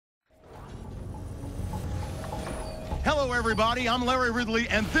Hello, everybody. I'm Larry Ridley,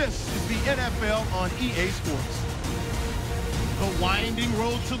 and this is the NFL on EA Sports. The winding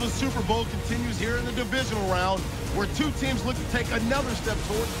road to the Super Bowl continues here in the divisional round, where two teams look to take another step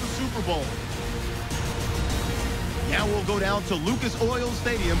towards the Super Bowl. Now we'll go down to Lucas Oil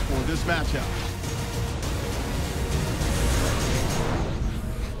Stadium for this matchup.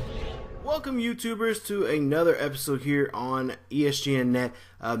 Welcome, YouTubers, to another episode here on ESGNet,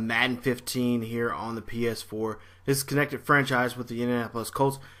 Madden 15 here on the PS4. This is connected franchise with the Indianapolis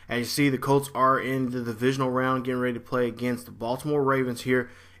Colts. As you see, the Colts are in the divisional round, getting ready to play against the Baltimore Ravens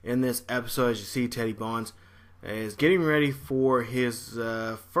here in this episode. As you see, Teddy Bonds is getting ready for his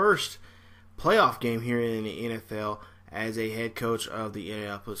first playoff game here in the NFL as a head coach of the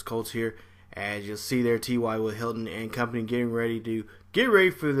Indianapolis Colts here. As you'll see there, T.Y. with Hilton and company getting ready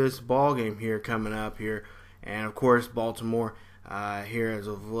for this ball game here coming up here. And of course, Baltimore here as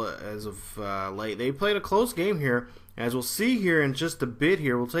of late, they played a close game here. As we'll see here in just a bit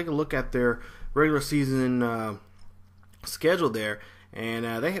here, we'll take a look at their regular season schedule there, and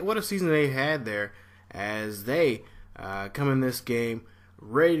what a season they had there as they come in this game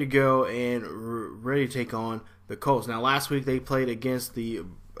ready to go and ready to take on the Colts. Now, last week they played against the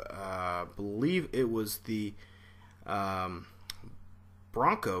I believe it was the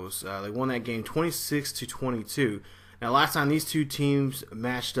Broncos. They won that game 26-22. Now, last time these two teams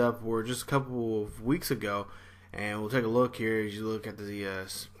matched up were just a couple of weeks ago, and we'll take a look here as you look at the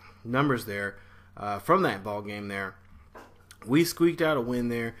numbers there from that ball game there. We squeaked out a win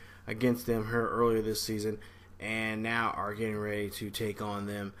there against them here earlier this season, and now are getting ready to take on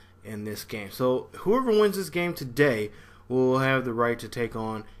them in this game. So whoever wins this game today will have the right to take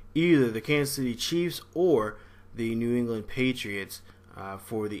on either the Kansas City Chiefs or the New England Patriots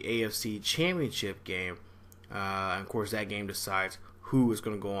for the AFC Championship game. And of course, that game decides who is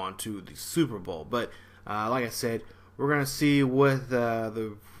going to go on to the Super Bowl. But like I said, we're going to see what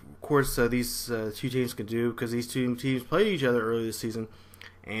these two teams can do, because these two teams played each other earlier this season,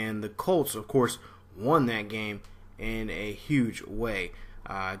 and the Colts, of course, won that game in a huge way.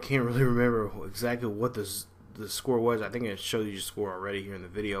 I can't really remember exactly what the score was. I think I showed you the score already here in the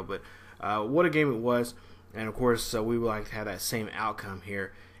video, but what a game it was. And of course, we would like to have that same outcome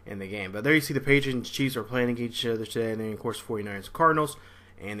here in the game. But there you see the Patriots and Chiefs are playing against each other today, and then of course 49ers and Cardinals,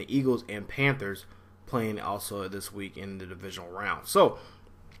 and the Eagles and Panthers playing also this week in the divisional round. So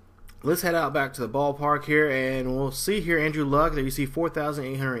let's head out back to the ballpark here, and we'll see here Andrew Luck. There you see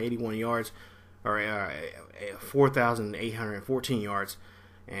 4,881 yards, or 4,814 yards,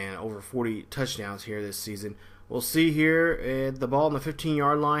 and over 40 touchdowns here this season. We'll see here the ball on the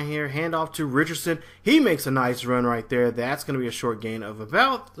 15-yard line here. Handoff to Richardson. He makes a nice run right there. That's going to be a short gain of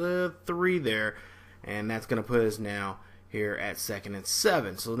about 3 there. And that's going to put us now here at 2nd and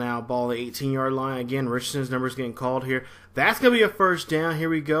 7. So now ball on the 18-yard line. Again, Richardson's number is getting called here. That's going to be a first down. Here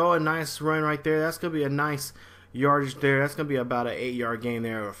we go. A nice run right there. That's going to be a nice yardage there. That's going to be about an 8-yard gain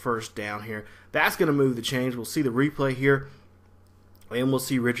there, a first down here. That's going to move the chains. We'll see the replay here. And we'll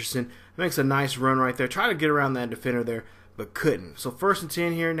see Richardson makes a nice run right there. Try to get around that defender there, but couldn't. So 1st and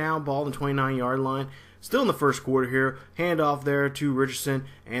 10 here now. Ball on the 29-yard line. Still in the first quarter here. Handoff there to Richardson,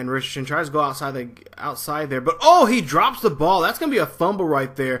 and Richardson tries to go outside there. But, oh, he drops the ball. That's going to be a fumble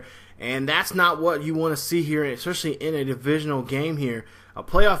right there. And that's not what you want to see here, especially in a divisional game here. A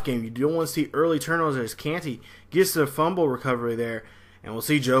playoff game. You don't want to see early turnovers as Canty gets the fumble recovery there. And we'll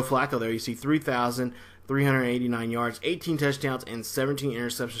see Joe Flacco there. You see 3,389 yards, 18 touchdowns, and 17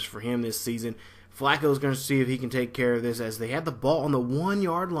 interceptions for him this season. Flacco's going to see if he can take care of this, as they had the ball on the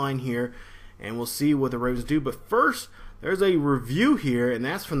 1-yard line here, and we'll see what the Ravens do. But first, there's a review here, and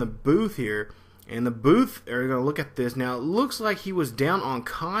that's from the booth here. And the booth are going to look at this. Now, it looks like he was down on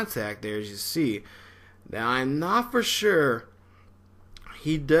contact there, as you see. Now, I'm not for sure.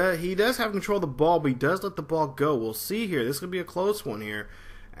 He does have control of the ball, but he does let the ball go. We'll see here. This could be a close one here,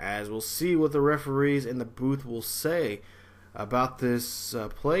 as we'll see what the referees in the booth will say about this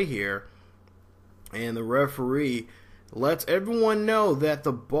play here. And the referee lets everyone know that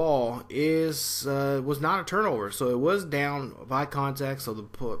the ball was not a turnover, so it was down by contact, so the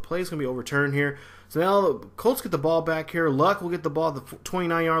play is going to be overturned here. So now the Colts get the ball back here. Luck will get the ball at the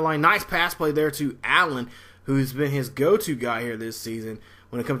 29-yard line. Nice pass play there to Allen, who's been his go-to guy here this season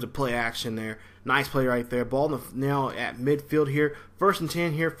when it comes to play action there. Nice play right there. Ball now at midfield here. 1st and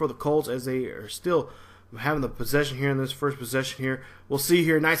 10 here for the Colts, as they are still having the possession here in this first possession here. We'll see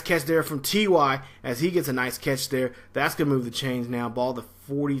here. Nice catch there from T.Y. as he gets a nice catch there. That's going to move the chains now. Ball the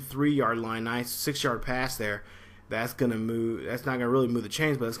 43-yard line. Nice 6-yard pass there. That's going to move. That's not going to really move the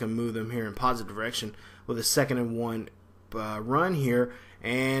chains, but it's going to move them here in positive direction with a 2nd and 1 run here.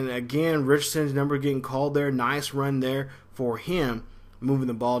 And again, Richardson's number getting called there. Nice run there for him, moving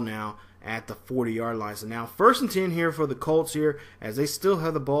the ball now at the 40-yard line. So now 1st and 10 here for the Colts here, as they still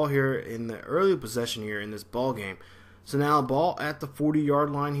have the ball here in the early possession here in this ball game. So now ball at the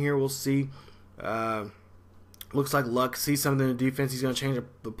 40-yard line here. We'll see. Looks like Luck sees something in the defense. He's going to change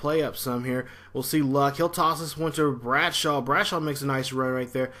the play up some here. We'll see Luck. He'll toss this one to Bradshaw. Bradshaw makes a nice run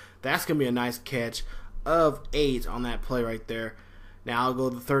right there. That's going to be a nice catch of 8 on that play right there. Now I'll go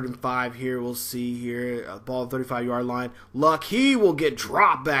to 3rd and 5 here. We'll see here. Ball 35-yard line. Luck, he will get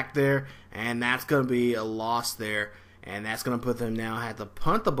dropped back there, and that's going to be a loss there. And that's going to put them now have to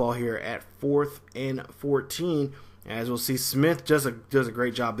punt the ball here at 4th and 14. As we'll see, Smith does a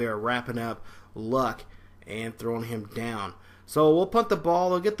great job there wrapping up Luck and throwing him down. So we'll punt the ball.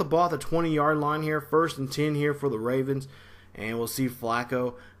 They'll get the ball at the 20-yard line here. 1st and 10 here for the Ravens. And we'll see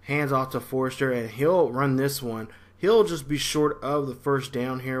Flacco hands off to Forrester, and he'll run this one. He'll just be short of the 1st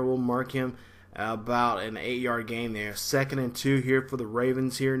down here. We'll mark him about an 8-yard gain there. 2nd and 2 here for the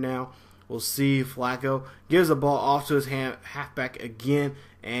Ravens here now. We'll see Flacco gives the ball off to his halfback again,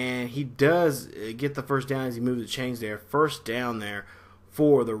 and he does get the 1st down as he moves the chains there. 1st down there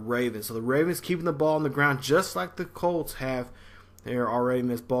for the Ravens. So the Ravens keeping the ball on the ground just like the Colts have there already in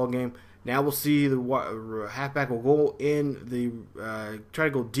this ball game. Now we'll see the halfback will go in try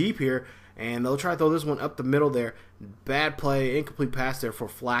to go deep here, and they'll try to throw this one up the middle there. Bad play, incomplete pass there for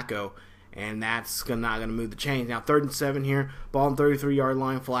Flacco, and that's not going to move the chains. Now 3rd and 7 here, ball on 33-yard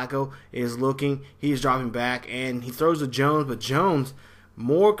line. Flacco is looking, he's dropping back, and he throws to Jones, but Jones,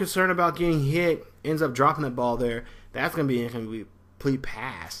 more concerned about getting hit, ends up dropping that ball there. That's going to be an incomplete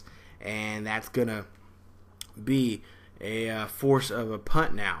pass, and that's going to be a force of a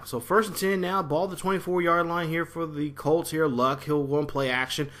punt now. So 1st and 10 now, ball at the 24-yard line here for the Colts here. Luck, he'll go and play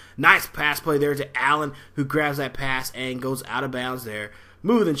action. Nice pass play there to Allen, who grabs that pass and goes out of bounds there.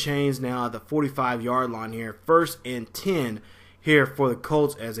 Moving chains now at the 45-yard line here. 1st and 10 here for the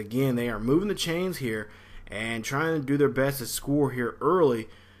Colts, as again they are moving the chains here and trying to do their best to score here early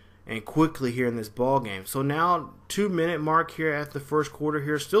and quickly here in this ball game. So now 2-minute mark here at the 1st quarter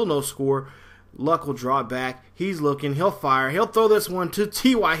here. Still no score. Luck will draw it back. He's looking. He'll fire. He'll throw this one to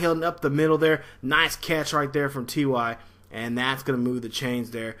T.Y. Hilton up the middle there. Nice catch right there from T.Y. And that's going to move the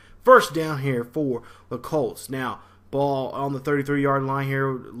chains there. 1st down here for the Colts. Now, ball on the 33-yard line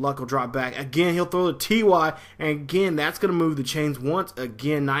here. Luck will drop back. Again, he'll throw to T.Y. And again, that's going to move the chains once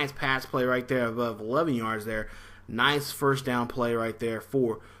again. Nice pass play right there above 11 yards there. Nice 1st down play right there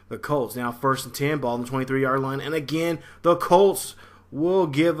for the Colts. Now, 1st and 10, ball on the 23-yard line. And again, the Colts will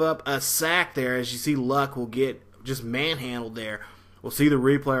give up a sack there. As you see, Luck will get just manhandled there. We'll see the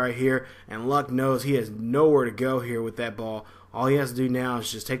replay right here, and Luck knows he has nowhere to go here with that ball. All he has to do now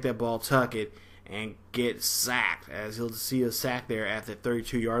is just take that ball, tuck it, and get sacked, as he'll see a sack there at the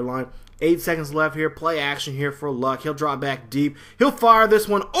 32-yard line. 8 seconds left here. Play action here for Luck. He'll drop back deep. He'll fire this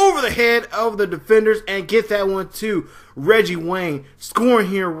one over the head of the defenders and get that one to Reggie Wayne. Scoring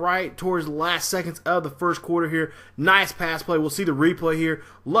here right towards the last seconds of the 1st quarter here. Nice pass play. We'll see the replay here.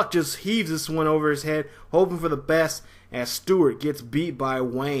 Luck just heaves this one over his head, hoping for the best, as Stewart gets beat by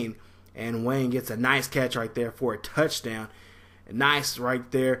Wayne. And Wayne gets a nice catch right there for a touchdown. Nice right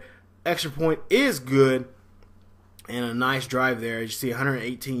there. Extra point is good. And a nice drive there. As you see,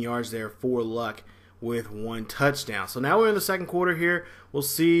 118 yards there for Luck with 1 touchdown. So now we're in the 2nd quarter here. We'll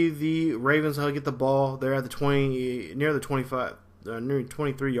see the Ravens get the ball. They're at the 20, near the 25, near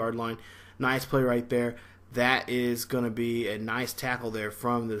 23-yard line. Nice play right there. That is going to be a nice tackle there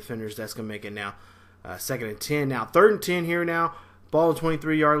from the defenders. That's going to make it now 2nd and 10. Now 3rd and 10 here now. Ball on the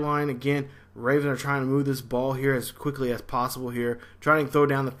 23-yard line. Again, Ravens are trying to move this ball here as quickly as possible here. Trying to throw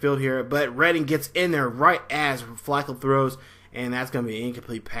down the field here. But Redding gets in there right as Flacco throws. And that's going to be an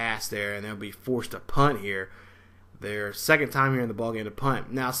incomplete pass there. And they'll be forced to punt here. Their 2nd time here in the ballgame to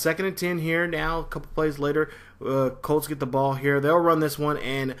punt. Now 2nd and 10 here. Now a couple plays later. Colts get the ball here. They'll run this one.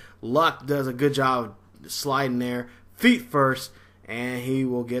 And Luck does a good job of sliding there. Feet first. And he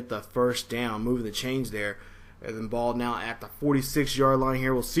will get the 1st down. Moving the chains there. And then ball now at the 46-yard line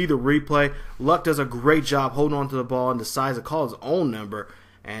here. We'll see the replay. Luck does a great job holding on to the ball and decides to call his own number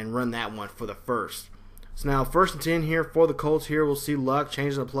and run that one for the 1st. So now 1st and 10 here for the Colts here. We'll see Luck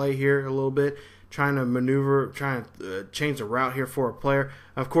changing the play here a little bit. Trying to maneuver, trying to change the route here for a player.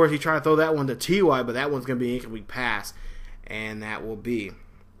 Of course, he tried to throw that one to T.Y., but that one's going to be an incomplete pass. And that will be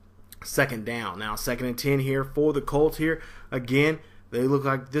 2nd down. Now 2nd and 10 here for the Colts here. Again, they look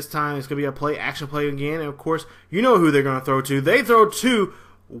like this time it's going to be a play, action play again. And, of course, you know who they're going to throw to. They throw to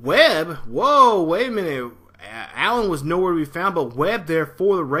Webb. Whoa, wait a minute. Allen was nowhere to be found, but Webb there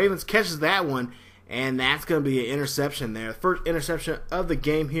for the Ravens catches that one. and that's going to be an interception there. First interception of the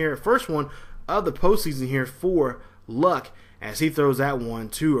game here. First one of the postseason here for Luck, as he throws that one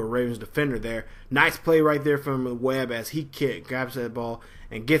to a Ravens defender there. Nice play right there from Webb as he grabs that ball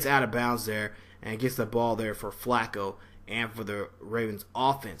and gets out of bounds there and gets the ball there for Flacco and for the Ravens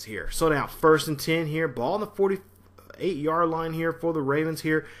offense here. So now 1st and 10 here. Ball on the 48-yard line here for the Ravens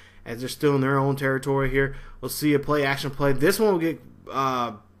here as they're still in their own territory here. We'll see a play action play. This one will get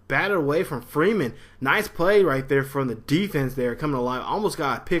batted away from Freeman. Nice play right there from the defense there coming alive. Almost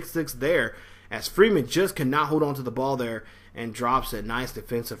got a pick six there as Freeman just could not hold on to the ball there and drops a nice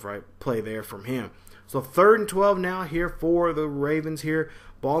defensive play there from him. So 3rd and 12 now here for the Ravens here.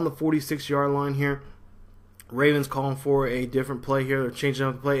 Ball on the 46-yard line here. Ravens calling for a different play here. They're changing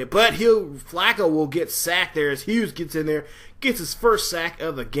up the play. But Flacco will get sacked there as Hughes gets in there. Gets his first sack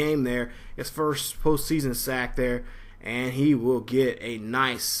of the game there. His first postseason sack there. And he will get a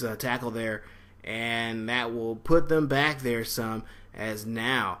nice tackle there. And that will put them back there some, as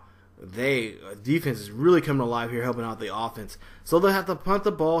now defense is really coming alive here, helping out the offense. So they'll have to punt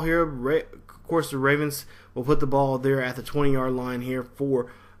the ball here. Of course, the Ravens will put the ball there at the 20-yard line here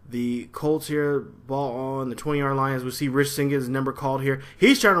for the Colts here. Ball on the 20-yard line as we see Richardson get his number called here.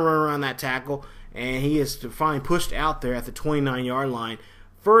 He's trying to run around that tackle, and he is finally pushed out there at the 29-yard line.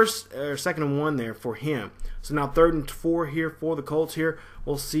 2nd and 1 there for him. So now 3rd and 4 here for the Colts here.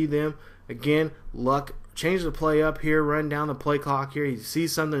 We'll see them again. Luck changes the play up here, run down the play clock here. He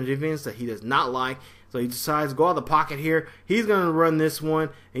sees something in the defense that he does not like, so he decides to go out of the pocket here. He's going to run this one,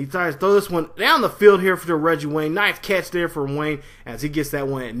 and he decides to throw this one down the field here for Reggie Wayne. Nice catch there from Wayne as he gets that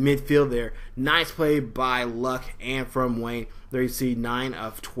one at midfield there. Nice play by Luck and from Wayne. There you see 9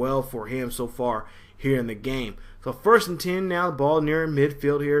 of 12 for him so far here in the game. So 1st and 10 now, the ball near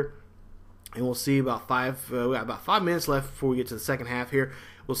midfield here. And we'll see about we got about 5 minutes left before we get to the second half here.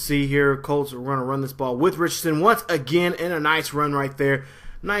 We'll see here, Colts are going to run this ball with Richardson once again, and a nice run right there.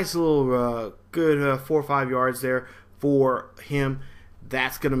 Nice little good 4 or 5 yards there for him.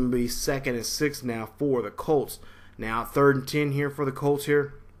 That's going to be 2nd and 6 now for the Colts. Now 3rd and 10 here for the Colts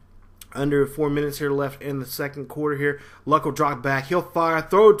here. Under 4 minutes here left in the second quarter here. Luck will drop back. He'll fire.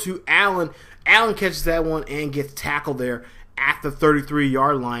 Throw to Allen. Allen catches that one and gets tackled there at the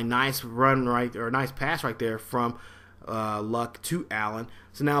 33-yard line. Nice run nice pass right there from Luck to Allen.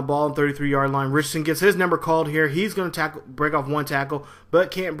 So now ball on 33-yard line. Richardson gets his number called here. He's going to break off 1 tackle, but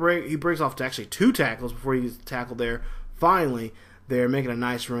can't break. He breaks off actually 2 tackles before he gets tackled there. Finally, they're making a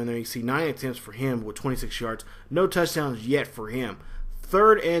nice run there. You see 9 attempts for him with 26 yards. No touchdowns yet for him.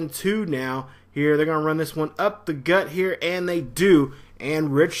 3rd and 2 now here. They're going to run this one up the gut here, and they do.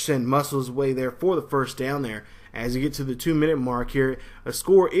 And Richardson muscles his way there for the first down there. As you get to the 2-minute mark here, the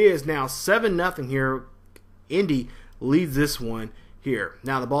score is now 7-0 here. Indy leads this one here.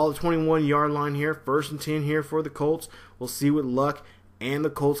 Now the ball at the 21-yard line here. 1st and 10 here for the Colts. We'll see what Luck and the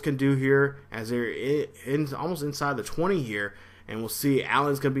Colts can do here as they're almost inside the 20 here. And we'll see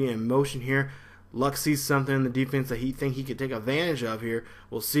Allen's going to be in motion here. Luck sees something in the defense that he thinks he could take advantage of here.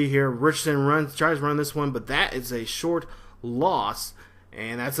 We'll see here. Richardson tries to run this one, but that is a short loss.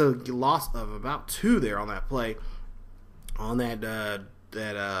 And that's a loss of about 2 there on that play, on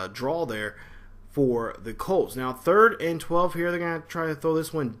that draw there for the Colts. Now 3rd and 12 here. They're going to try to throw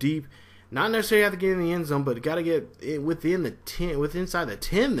this one deep. Not necessarily have to get in the end zone, but got to get it within the 10, inside the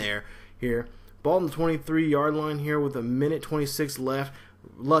 10 there here. Ball on the 23-yard line here with 1:26 left.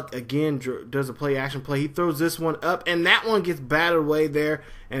 Luck again does a play action play. He throws this one up, and that one gets batted away there.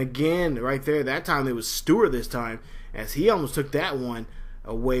 And again, right there, that time it was Stewart this time, as he almost took that one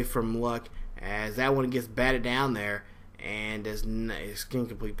away from Luck, as that one gets batted down there and is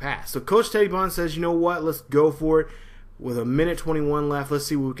incomplete pass. So Coach Teddy Bond says, you know what, let's go for it. With 1:21 left, let's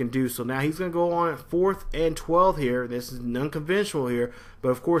see what we can do. So now he's going to go on at 4th and 12 here. This is unconventional here, but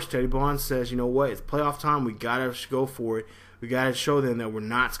of course Teddy Bond says, you know what, it's playoff time. We got to go for it. We got to show them that we're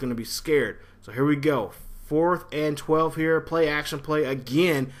not going to be scared. So here we go. 4th and 12 here. Play action play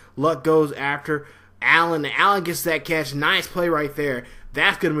again. Luck goes after Allen. Allen gets that catch. Nice play right there.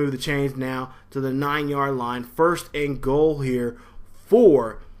 That's going to move the chains now to the 9-yard line. 1st and goal here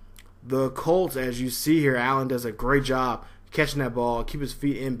for the Colts. As you see here, Allen does a great job catching that ball, keep his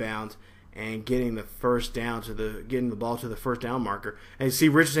feet inbounds, and getting the first down getting the ball to the first down marker. And you see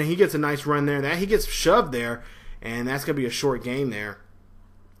Richardson, he gets a nice run there. He gets shoved there, and that's going to be a short gain there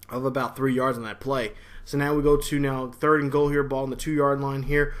of about 3 yards on that play. So now we go to 3rd and goal here, ball on the 2-yard line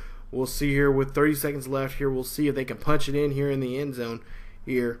here. We'll see here with 30 seconds left here. We'll see if they can punch it in here in the end zone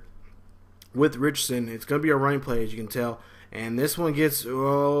here with Richardson. It's going to be a running play, as you can tell. And this one gets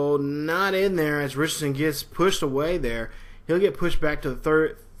not in there as Richardson gets pushed away there. He'll get pushed back to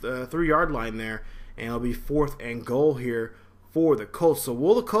the 3-yard line there. and it'll be 4th and goal here for the Colts. So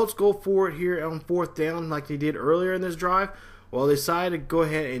will the Colts go for it here on 4th down like they did earlier in this drive? Well, they decided to go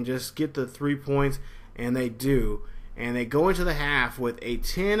ahead and just get the 3 points, and they do. And they go into the half with a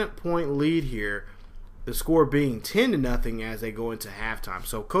 10-point lead here, the score being 10-0 as they go into halftime.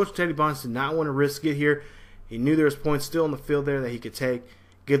 So Coach Teddy Bonds did not want to risk it here. He knew there was points still in the field there that he could take,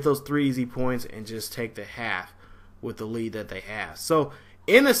 get those 3 easy points, and just take the half with the lead that they have. So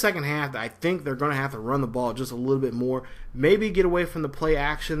in the second half, I think they're going to have to run the ball just a little bit more, maybe get away from the play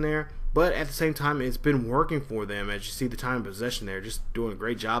action there, but at the same time, it's been working for them. As you see the time of possession there, just doing a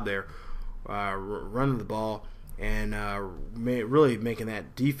great job there, running the ball and really making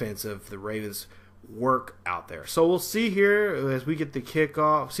that defense of the Ravens work out there. So we'll see here as we get the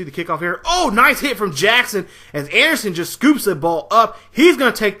kickoff. See the kickoff here. Oh, nice hit from Jackson as Anderson just scoops the ball up. He's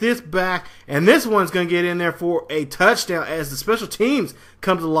going to take this back, and this one's going to get in there for a touchdown as the special teams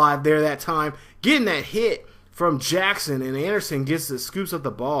comes alive there that time, getting that hit from Jackson, and Anderson scoops up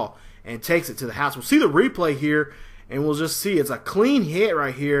the ball and takes it to the house. We'll see the replay here, and we'll just see it's a clean hit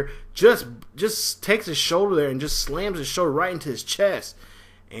right here. Just takes his shoulder there and just slams his shoulder right into his chest,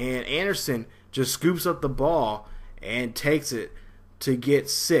 and Anderson just scoops up the ball and takes it to get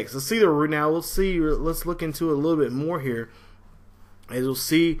 6. Let's see now. Let's look into it a little bit more here, as we'll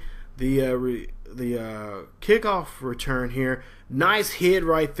see the kickoff return here. Nice hit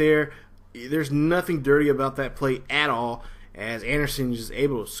right there. There's nothing dirty about that play at all, as Anderson is just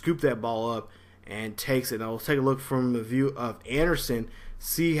able to scoop that ball up and takes it. Now we'll take a look from the view of Anderson,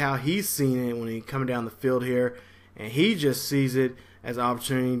 see how he's seen it when he's coming down the field here, and he just sees it as an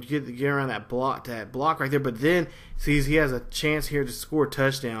opportunity to get around that block right there, but then sees he has a chance here to score a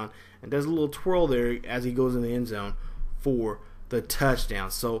touchdown and does a little twirl there as he goes in the end zone for the touchdown.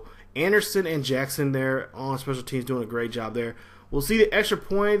 So Anderson and Jackson there on special teams doing a great job there. We'll see the extra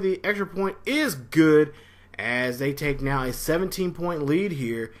point. The extra point is good as they take now a 17-point lead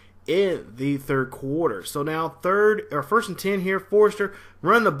here in the third quarter. So now 1st and 10 here. Forrester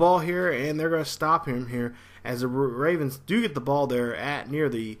run the ball here, and they're going to stop him here as the Ravens do get the ball there at near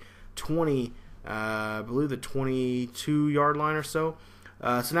the 20, I believe the 22-yard line or so.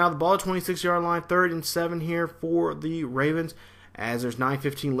 So now the ball at 26-yard line, 3rd and 7 here for the Ravens, as there's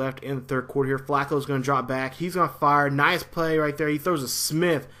 9:15 left in the third quarter here. Flacco's going to drop back. He's going to fire. Nice play right there. He throws a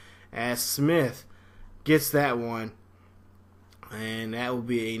Smith, as Smith gets that one, and that will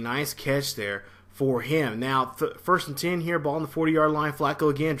be a nice catch there for him. Now, 1st and 10 here, ball on the 40-yard line. Flacco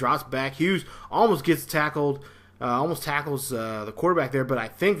again drops back. Hughes almost gets tackled, almost tackles the quarterback there, but I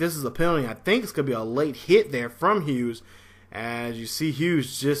think this is a penalty. I think it's going to be a late hit there from Hughes. As you see,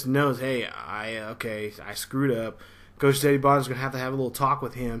 Hughes just knows, hey, I screwed up. Coach Teddy Bonds is going to have a little talk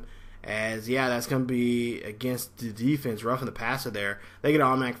with him, as, yeah, that's going to be against the defense, roughing the passer there. They get an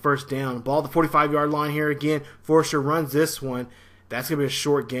automatic 1st down. Ball at the 45-yard line here again. Forrester runs this one. That's going to be a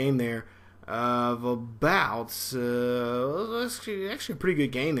short gain there of about, actually a pretty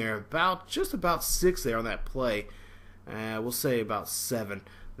good gain there, just about 6 there on that play. We'll say about 7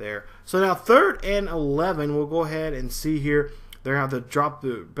 there. So now 3rd and 11, we'll go ahead and see here. They're going to have to drop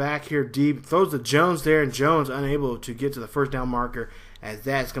the back here deep. Throws to Jones there, and Jones unable to get to the 1st down marker, as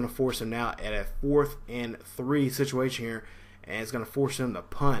that's going to force him now at a 4th and 3 situation here, and it's going to force him to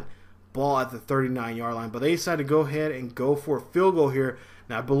punt. Ball at the 39-yard line, but they decide to go ahead and go for a field goal here.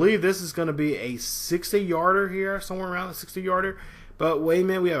 Now, I believe this is going to be a 60-yarder here, somewhere around the 60-yarder. But wait a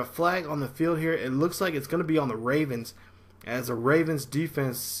minute, we have a flag on the field here. It looks like it's going to be on the Ravens, as the Ravens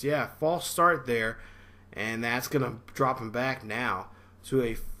defense, false start there. And that's going to drop him back now to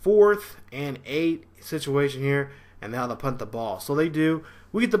a 4th and 8 situation here. And now they'll punt the ball. So they do.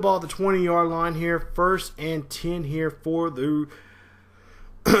 We get the ball at the 20-yard line here. 1st and 10 here for the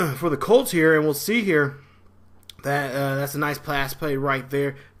for the Colts here. And we'll see here that that's a nice pass play right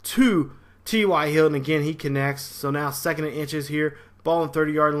there to T.Y. Hilton. Again, he connects. So now 2nd and inches here. Ball on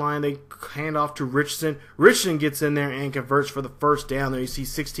 30-yard line. They hand off to Richardson. Richardson gets in there and converts for the 1st down. There you see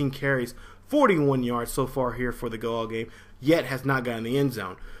 16 carries. 41 yards so far here for the go-all game, yet has not gotten the end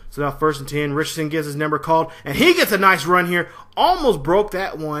zone. So now 1st and 10, Richardson gets his number called, and he gets a nice run here. Almost broke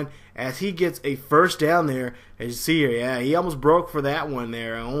that one as he gets a 1st down there. As you see here, he almost broke for that one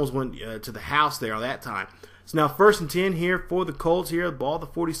there. Almost went to the house there on that time. So now 1st and 10 here for the Colts here. Ball at the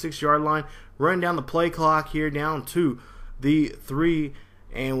 46-yard line. Run down the play clock here down to the 3.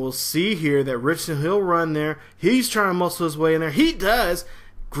 And we'll see here that Richardson, he'll run there. He's trying to muscle his way in there. He does.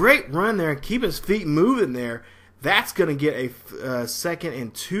 Great run there. Keep his feet moving there. That's going to get a 2nd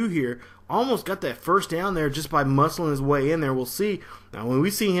and 2 here. Almost got that 1st down there just by muscling his way in there. We'll see. Now, when we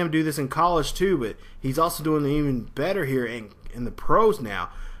see him do this in college too, but he's also doing it even better here in the pros now.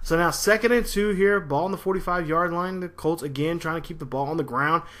 So now 2nd and 2 here, ball on the 45-yard line. The Colts again trying to keep the ball on the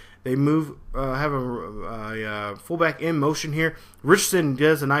ground. They move, have a fullback in motion here. Richardson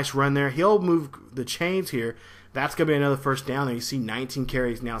does a nice run there. He'll move the chains here. That's going to be another first down there. You see 19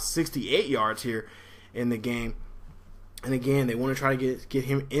 carries, now 68 yards here in the game. And again, they want to try to get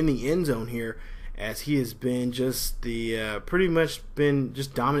him in the end zone here, as he has been just pretty much been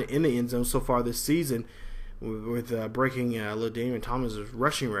just dominant in the end zone so far this season, with breaking LaDainian Thomas'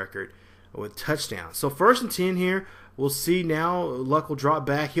 rushing record with touchdowns. So 1st and 10 here. We'll see now. Luck will drop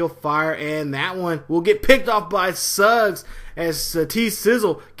back. He'll fire, and that one will get picked off by Suggs as T.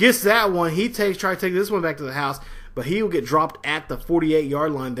 Sizzle gets that one. He tries to take this one back to the house, but he will get dropped at the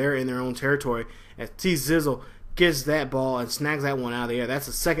 48-yard line there in their own territory as T. Sizzle gets that ball and snags that one out of the air. That's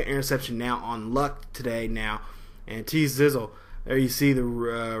the 2nd interception now on Luck today now. And T. Sizzle, there you see the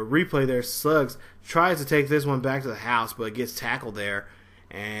replay there. Suggs tries to take this one back to the house, but it gets tackled there.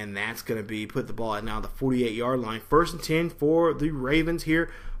 And that's going to be put the ball at now the 48-yard line. 1st and 10 for the Ravens here.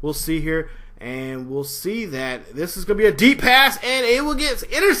 We'll see here. And we'll see that this is going to be a deep pass. And it will get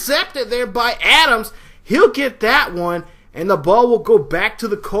intercepted there by Adams. He'll get that one. And the ball will go back to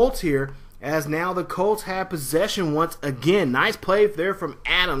the Colts here, as now the Colts have possession once again. Nice play there from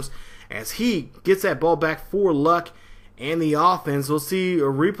Adams as he gets that ball back for Luck and the offense. We'll see a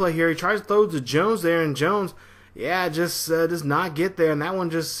replay here. He tries to throw to Jones there, and Jones, just does not get there. And that one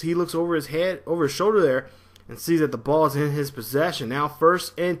he looks over his head, over his shoulder there, and sees that the ball is in his possession. Now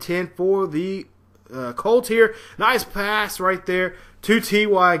 1st and 10 for the Colts here. Nice pass right there to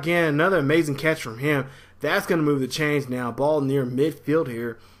T.Y. again. Another amazing catch from him. That's going to move the chains now. Ball near midfield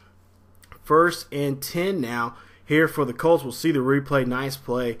here. 1st and 10 now here for the Colts. We'll see the replay. Nice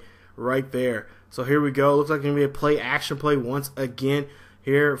play right there. So here we go. Looks like it's going to be a action play once again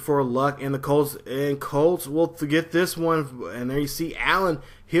here for Luck and the Colts. And Colts will get this one. And there you see Allen.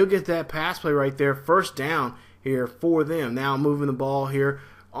 He'll get that pass play right there. 1st down here for them. Now moving the ball here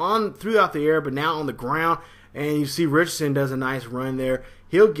throughout the air, but now on the ground. And you see Richardson does a nice run there.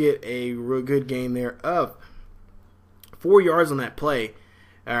 He'll get a real good gain there of 4 yards on that play.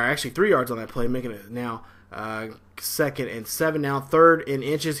 Or actually 3 yards on that play, making it now 2nd and 7. Now 3rd and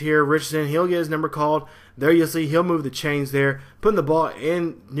inches here. Richardson, he'll get his number called. There you'll see he'll move the chains there, putting the ball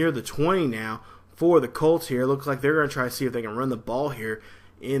in near the 20 now for the Colts here. Looks like they're going to try to see if they can run the ball here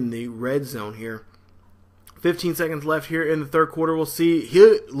in the red zone here. 15 seconds left here in the 3rd quarter. We'll see.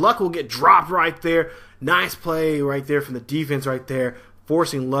 Luck will get dropped right there. Nice play right there from the defense right there,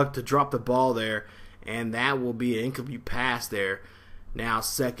 forcing Luck to drop the ball there. And that will be an incomplete pass there. Now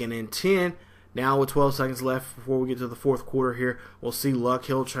 2nd and 10. Now with 12 seconds left before we get to the 4th quarter here, we'll see Luck.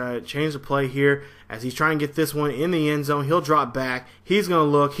 He'll try to change the play here as he's trying to get this one in the end zone. He'll drop back. He's going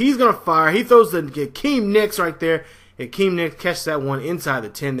to look. He's going to fire. He throws the Hakeem Nicks right there. Hakeem Nicks catches that one inside the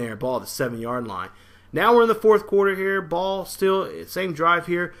 10 there. Ball at the 7-yard line. Now we're in the 4th quarter here. Ball still, same drive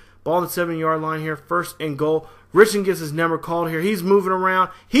here. Ball on the 7-yard line here. 1st and goal. Richardson gets his number called here. He's moving around.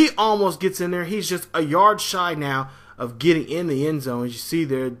 He almost gets in there. He's just a yard shy now of getting in the end zone. As you see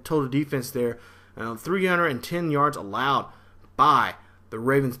there, total defense there, 310 yards allowed by the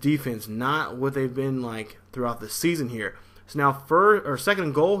Ravens defense. Not what they've been like throughout the season here. So now 2nd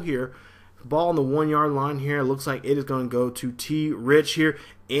and goal here. Ball on the 1-yard line here. It looks like it is going to go to T. Rich here,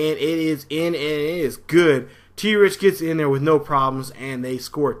 and it is in, and it is good. T. Rich gets in there with no problems, and they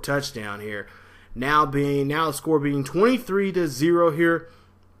score a touchdown here. Now the score being 23-0 here.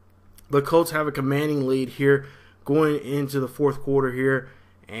 The Colts have a commanding lead here going into the 4th quarter here,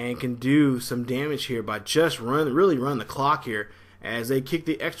 and can do some damage here by just really run the clock here as they kick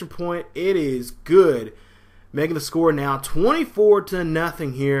the extra point. It is good, making the score now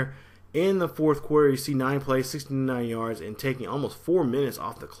 24-0 here in the 4th quarter. You see 9 plays, 69 yards, and taking almost 4 minutes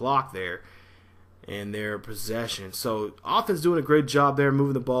off the clock there in their possession. So offense doing a great job there,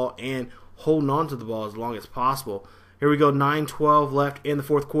 moving the ball and holding on to the ball as long as possible. Here we go, 9:12 left in the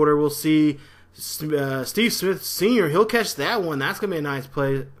 4th quarter. We'll see Steve Smith Sr., he'll catch that one. That's going to be a nice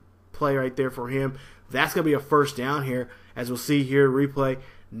play right there for him. That's going to be a 1st down here, as we'll see here, replay.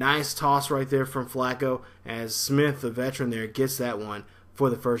 Nice toss right there from Flacco as Smith, the veteran there, gets that one for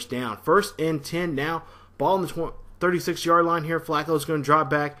the 1st down. 1st and 10 now. Ball on the 36-yard line here. Flacco's going to drop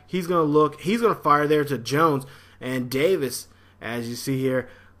back. He's going to look. He's going to fire there to Jones. And Davis, as you see here,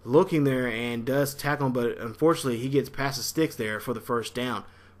 looking there and does tackle him, but unfortunately he gets past the sticks there for the 1st down.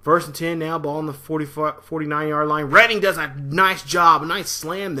 1st and 10 now, ball on the 49-yard line. Redding does a nice job, a nice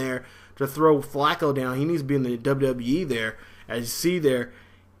slam there to throw Flacco down. He needs to be in the WWE there. As you see there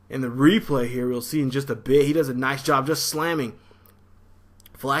in the replay here, we'll see in just a bit. He does a nice job just slamming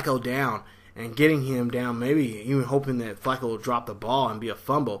Flacco down. and getting him down, maybe even hoping that Flacco will drop the ball and be a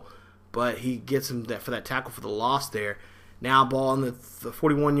fumble. But he gets him for that tackle for the loss there. Now ball on the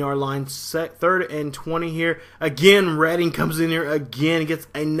 41-yard line, 3rd and 20 here. Again, Redding comes in here again, gets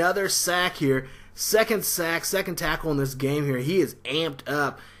another sack here. Second sack, second tackle in this game here. He is amped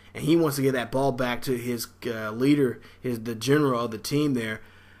up, and he wants to get that ball back to his leader, the general of the team there,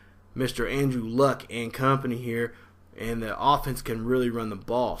 Mr. Andrew Luck and company here. And the offense can really run the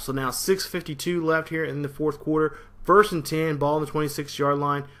ball. So now 6:52 left here in the fourth quarter. 1st and 10, ball on the 26-yard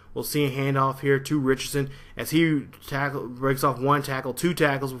line. We'll see a handoff here to Richardson as he breaks off 1 tackle, 2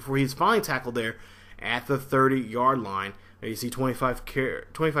 tackles before he's finally tackled there at the 30-yard line. There you see 25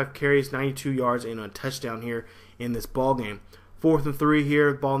 carries, 92 yards, and a touchdown here in this ball game. 4th and 3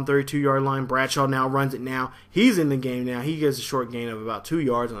 here, ball on the 32-yard line. Bradshaw now runs it now. He's in the game now. He gets a short gain of about 2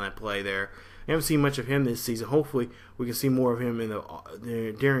 yards on that play there. We haven't seen much of him this season. Hopefully, we can see more of him in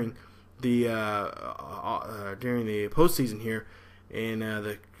during the postseason here, and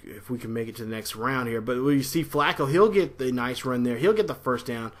if we can make it to the next round here. But when you see Flacco, he'll get the nice run there. He'll get the first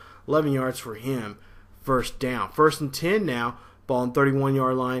down, 11 yards for him, first down. 1st and 10 now, ball on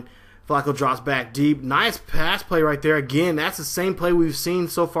 31-yard line. Flacco drops back deep. Nice pass play right there. Again, that's the same play we've seen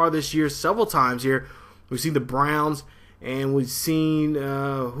so far this year several times here. We've seen the Browns, and we've seen,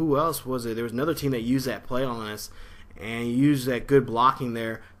 who else was it? There was another team that used that play on us and used that good blocking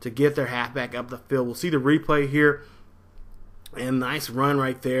there to get their halfback up the field. We'll see the replay here. And nice run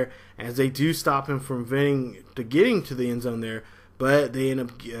right there as they do stop him from getting to the end zone there. But they end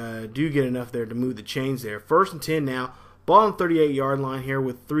up do get enough there to move the chains there. 1st and 10 now. Ball on the 38-yard line here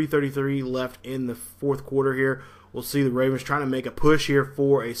with 3:33 left in the fourth quarter here. We'll see the Ravens trying to make a push here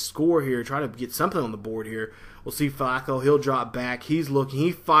for a score here. Try to get something on the board here. We'll see Flacco. He'll drop back. He's looking.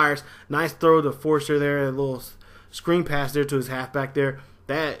 He fires. Nice throw to Forster there. A little screen pass there to his halfback there.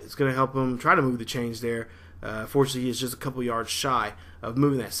 That is going to help him try to move the chains there. Fortunately, he is just a couple yards shy of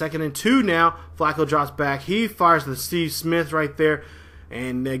moving that. 2nd and 2 now. Flacco drops back. He fires to Steve Smith right there.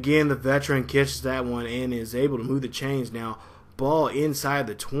 And again, the veteran catches that one and is able to move the chains now. Ball inside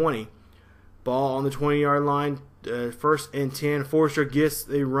the 20. Ball on the 20-yard line. 1st and 10. Forster gets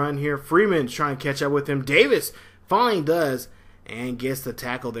the run here. Freeman's trying to catch up with him. Davis finally does and gets the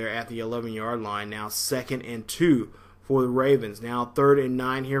tackle there at the 11-yard line. Now 2nd and 2 for the Ravens. Now 3rd and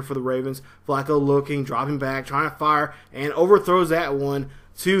 9 here for the Ravens. Flacco looking, dropping back, trying to fire, and overthrows that one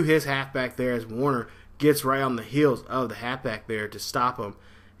to his halfback there as Werner gets right on the heels of the halfback there to stop him.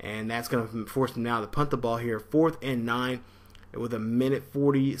 And that's going to force him now to punt the ball here. 4th and 9 with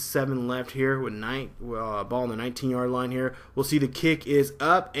 1:47 left here with ball on the 19-yard line here. We'll see the kick is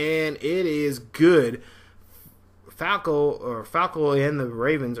up, and it is good. Falco and the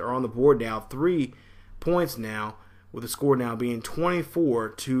Ravens are on the board now. 3 points now, with the score now being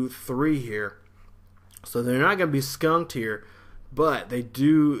 24-3 here. So they're not going to be skunked here, but they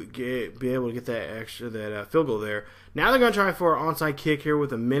do be able to get that field goal there. Now they're going to try for an onside kick here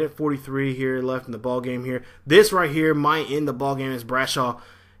with 1:43 here left in the ball game here. This right here might end the ball game as Bradshaw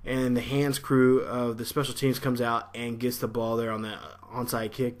and the hands crew of the special teams comes out and gets the ball there on the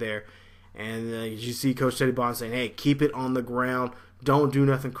onside kick there. And as you see Coach Teddy Bond saying, hey, keep it on the ground. Don't do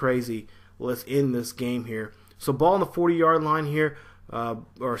nothing crazy. Let's end this game here. So ball on the 40-yard line here.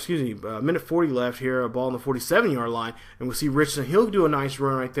 Minute 40 left here, a ball on the 47-yard line, and we'll see Richardson. He'll do a nice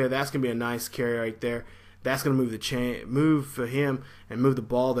run right there. That's going to be a nice carry right there. That's going to move for him and move the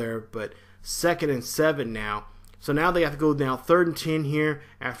ball there. But 2nd and 7 now. So now they have to go now 3rd and 10 here.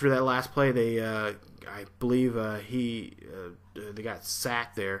 After that last play, I believe they got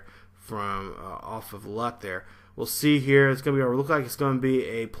sacked there from off of Luck there. We'll see here. It's going to look like it's going to be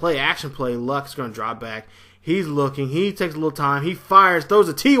a action play. Luck's going to drop back. He's looking. He takes a little time. He fires, throws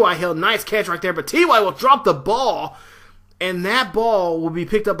a T.Y. Hill. Nice catch right there. But T.Y. will drop the ball, and that ball will be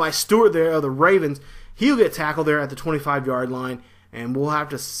picked up by Stewart there of the Ravens. He'll get tackled there at the 25-yard line, and we'll have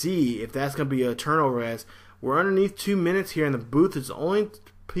to see if that's going to be a turnover as we're underneath 2 minutes here in the booth. It's the only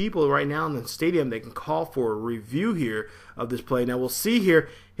people right now in the stadium that can call for a review here of this play. Now we'll see here.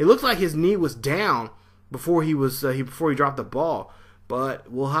 It looks like his knee was down before he dropped the ball.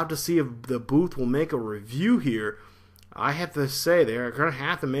 But we'll have to see if the booth will make a review here. I have to say they're going to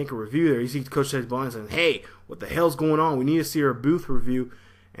have to make a review there. You see Coach Teddy Bond saying, hey, what the hell's going on? We need to see our booth review.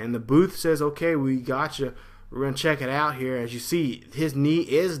 And the booth says, okay, we got you. We're going to check it out here. As you see, his knee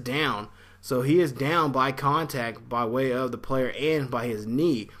is down. So he is down by contact by way of the player and by his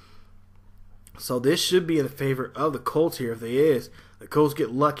knee. So this should be in favor of the Colts here. If it is, the Colts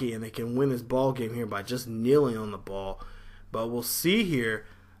get lucky and they can win this ball game here by just kneeling on the ball. But we'll see here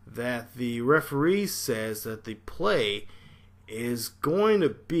that the referee says that the play is going to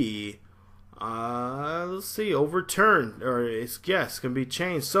be let's see, overturned, or it's going to be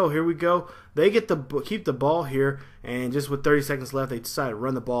changed. So here we go. They get keep the ball here, and just with 30 seconds left, they decide to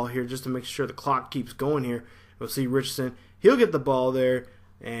run the ball here just to make sure the clock keeps going here. We'll see Richardson. He'll get the ball there,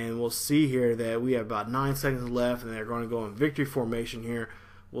 and we'll see here that we have about 9 seconds left, and they're going to go in victory formation here.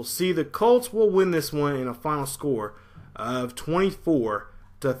 We'll see the Colts will win this one in a final score of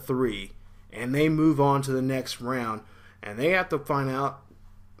 24-3, and they move on to the next round, and they have to find out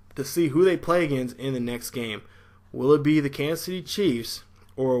to see who they play against in the next game. Will it be the Kansas City Chiefs,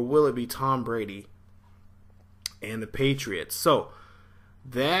 or will it be Tom Brady and the Patriots? So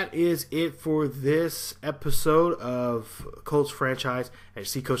that is it for this episode of Colts Franchise. As you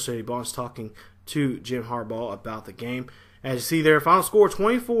see, Coach Teddy Barnes talking to Jim Harbaugh about the game. As you see there, final score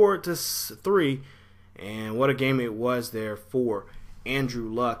 24-3, and what a game it was there for Andrew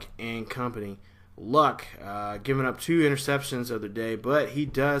Luck and company. Luck giving up 2 interceptions of the day, but he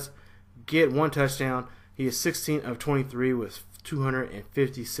does get 1 touchdown. He is 16 of 23 with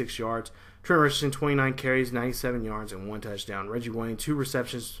 256 yards. Trent Richardson, 29 carries, 97 yards, and 1 touchdown. Reggie Wayne, 2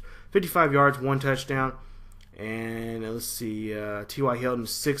 receptions, 55 yards, 1 touchdown. And let's see, T.Y. Hilton,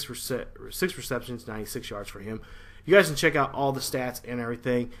 6 receptions, 96 yards for him. You guys can check out all the stats and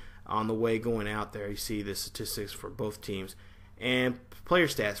everything on the way going out there. You see the statistics for both teams and player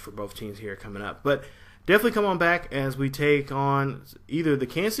stats for both teams here coming up. But definitely come on back as we take on either the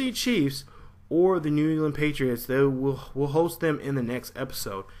Kansas City Chiefs or the New England Patriots. We'll host them in the next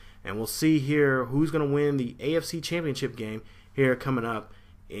episode. And we'll see here who's going to win the AFC Championship game here coming up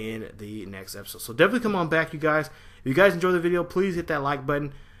in the next episode. So definitely come on back, you guys. If you guys enjoyed the video, please hit that like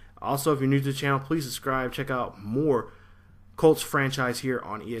button. Also, if you're new to the channel, please subscribe. Check out more Colts Franchise here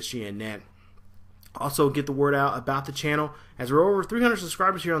on ESGNet. Also, get the word out about the channel, as we're over 300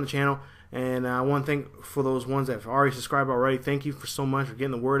 subscribers here on the channel. And I want to thank for those ones that have already subscribed already. Thank you for so much for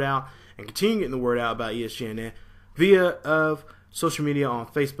getting the word out and continue getting the word out about ESGNet via social media on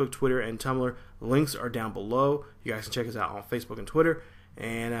Facebook, Twitter, and Tumblr. The links are down below. You guys can check us out on Facebook and Twitter,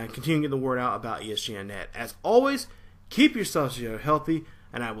 and continue getting the word out about ESGNet. As always, keep yourselves healthy,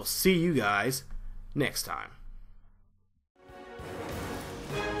 and I will see you guys next time.